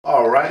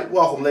All right,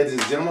 welcome, ladies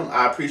and gentlemen.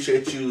 I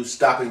appreciate you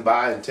stopping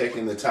by and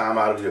taking the time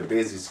out of your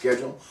busy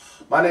schedule.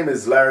 My name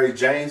is Larry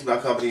James. My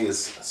company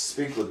is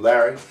Speak with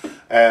Larry,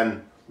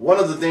 and one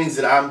of the things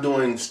that I'm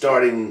doing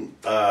starting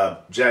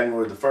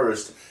January the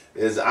 1st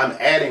is I'm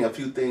adding a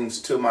few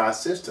things to my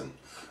system,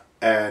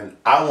 and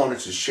I wanted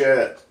to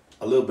share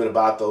a little bit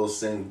about those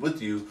things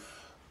with you.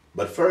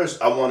 But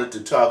first, I wanted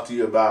to talk to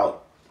you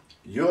about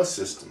your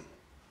system.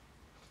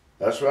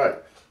 That's right.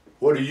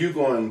 What are you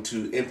going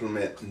to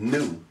implement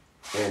new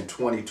in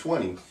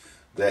 2020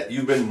 that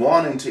you've been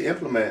wanting to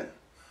implement,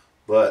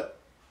 but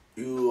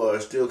you are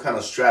still kind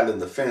of straddling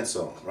the fence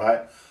on,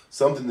 right?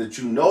 Something that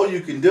you know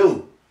you can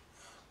do,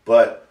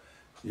 but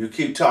you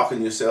keep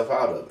talking yourself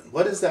out of it.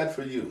 What is that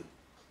for you?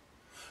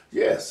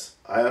 Yes,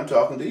 I am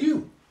talking to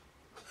you.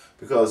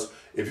 Because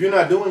if you're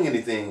not doing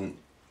anything,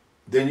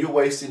 then you're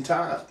wasting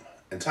time.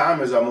 And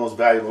time is our most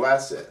valuable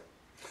asset.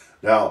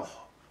 Now,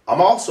 I'm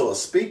also a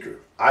speaker.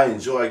 I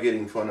enjoy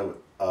getting in front of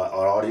an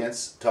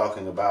audience,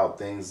 talking about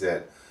things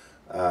that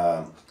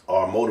are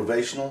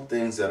motivational,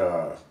 things that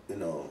are,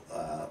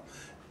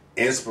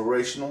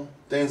 inspirational,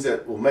 things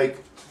that will make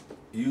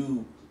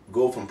you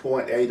go from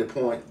point A to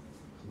point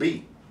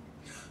B.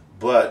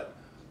 But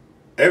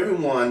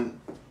everyone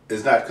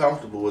is not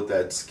comfortable with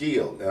that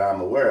skill, and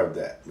I'm aware of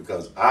that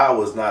because I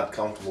was not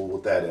comfortable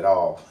with that at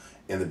all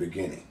in the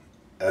beginning.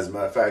 As a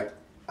matter of fact,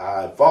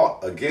 I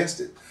fought against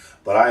it,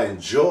 but I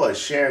enjoy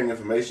sharing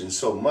information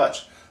so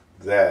much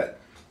that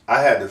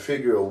I had to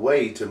figure a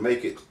way to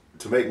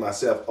make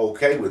myself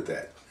okay with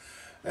that.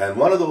 And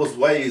one of those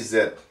ways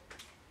that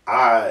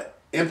I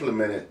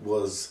implemented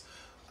was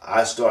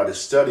I started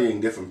studying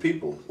different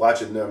people,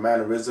 watching their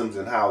mannerisms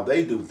and how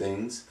they do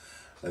things.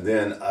 And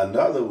then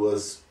another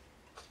was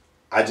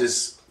I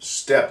just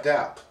stepped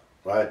out,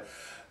 right?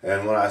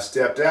 And when I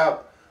stepped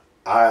out,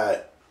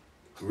 I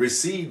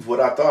received what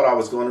I thought I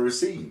was going to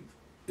receive.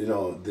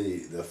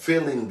 The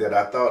feeling that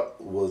I thought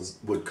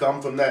would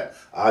come from that,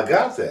 I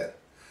got that.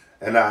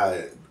 And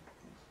I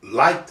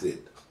liked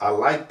it. I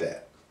liked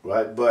that,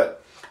 right?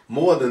 But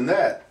more than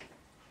that,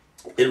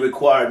 it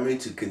required me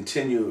to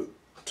continue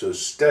to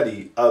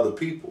study other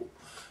people.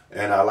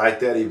 And I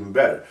like that even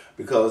better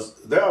because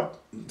there are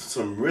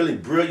some really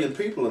brilliant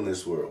people in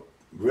this world,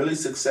 really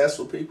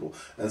successful people.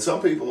 And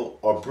some people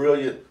are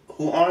brilliant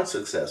who aren't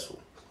successful.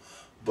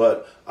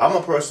 But I'm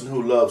a person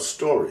who loves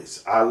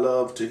stories. I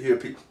love to hear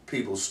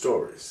people's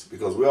stories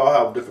because we all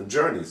have different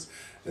journeys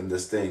in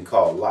this thing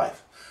called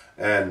life.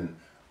 And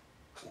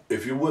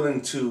if you're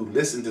willing to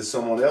listen to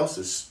someone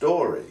else's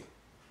story,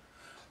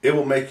 it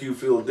will make you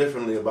feel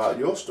differently about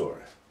your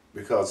story.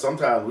 Because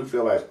sometimes we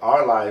feel like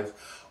our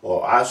life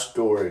or our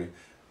story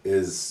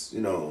is,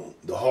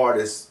 the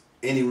hardest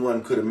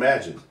anyone could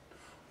imagine.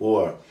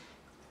 Or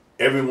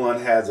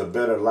everyone has a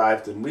better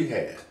life than we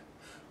had.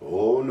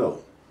 Oh,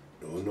 no.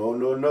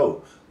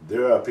 No.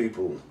 There are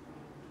people,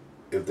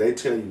 if they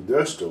tell you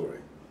their story,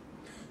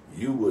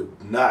 you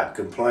would not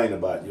complain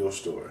about your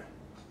story.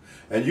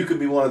 And you could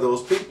be one of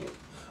those people.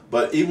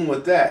 But even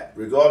with that,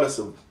 regardless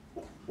of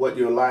what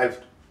your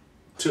life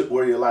took,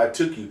 where your life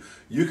took you,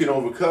 you can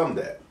overcome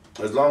that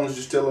as long as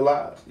you're still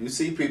alive. You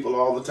see people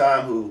all the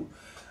time who,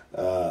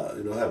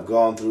 have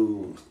gone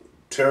through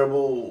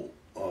terrible,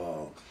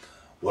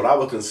 what I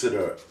would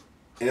consider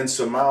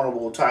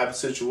insurmountable type of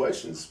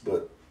situations,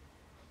 but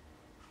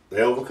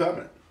they overcome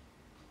it,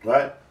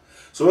 right?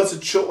 So it's a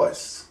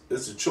choice.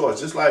 It's a choice.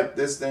 Just like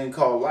this thing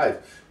called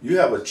life, you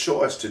have a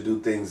choice to do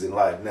things in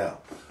life now.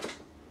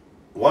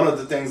 One of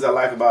the things I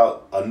like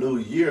about a new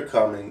year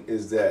coming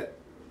is that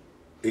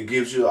it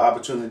gives you an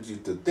opportunity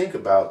to think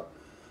about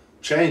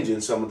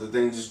changing some of the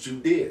things that you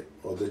did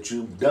or that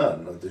you've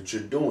done or that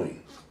you're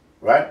doing,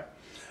 right?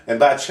 And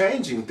by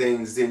changing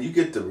things, then you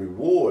get the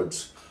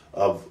rewards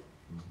of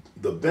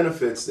the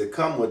benefits that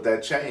come with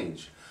that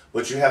change.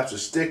 But you have to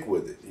stick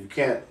with it. You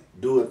can't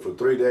do it for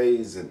 3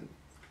 days and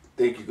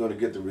think you're going to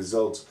get the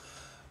results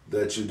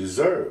that you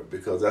deserve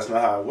because that's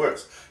not how it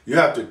works. You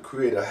have to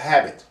create a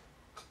habit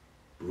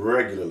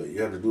regularly.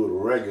 You have to do it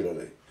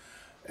regularly.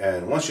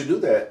 And once you do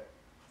that,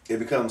 it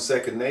becomes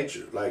second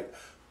nature. Like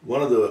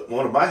one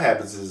of my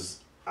habits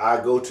is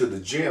I go to the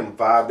gym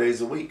 5 days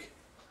a week.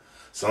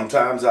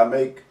 Sometimes I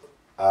make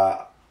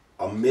a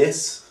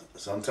miss.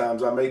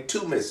 Sometimes I make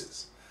 2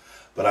 misses.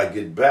 But I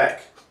get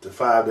back to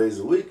 5 days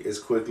a week as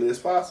quickly as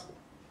possible.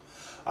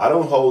 I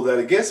don't hold that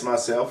against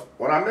myself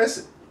when I miss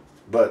it.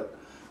 But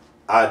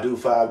I do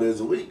 5 days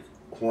a week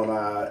when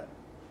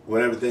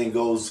everything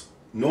goes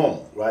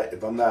normal, right?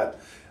 If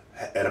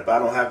I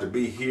don't have to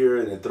be here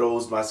and it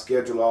throws my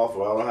schedule off,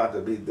 or I don't have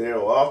to be there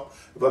or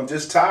off, if I'm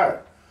just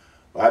tired,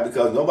 right?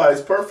 Because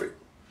nobody's perfect.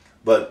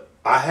 But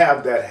I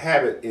have that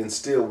habit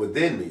instilled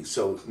within me.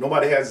 So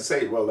nobody has to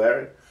say, well,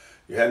 Larry,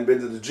 you hadn't been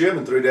to the gym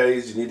in 3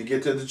 days. You need to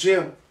get to the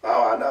gym.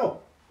 Oh, I know.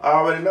 I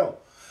already know.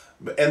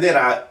 And then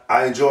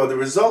I enjoy the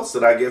results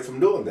that I get from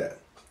doing that.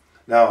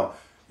 Now,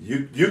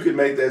 you can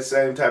make that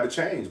same type of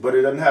change, but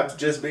it doesn't have to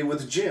just be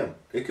with the gym.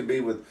 It could be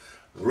with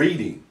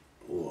reading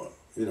or,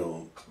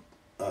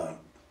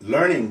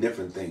 learning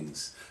different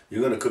things.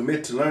 You're going to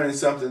commit to learning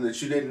something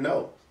that you didn't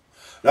know.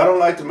 Now, I don't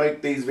like to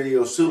make these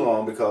videos too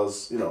long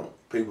because, you know,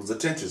 people's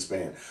attention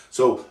span.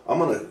 So I'm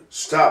going to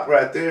stop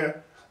right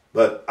there.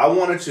 But I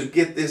wanted to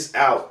get this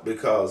out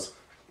because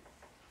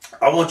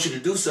I want you to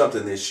do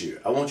something this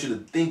year. I want you to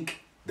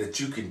think that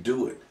you can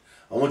do it.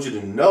 I want you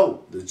to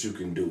know that you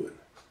can do it.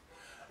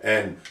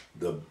 And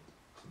the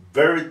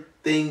very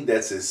thing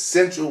that's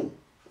essential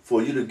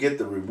for you to get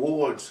the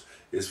rewards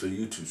is for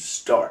you to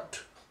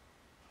start.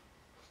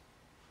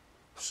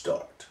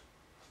 Start.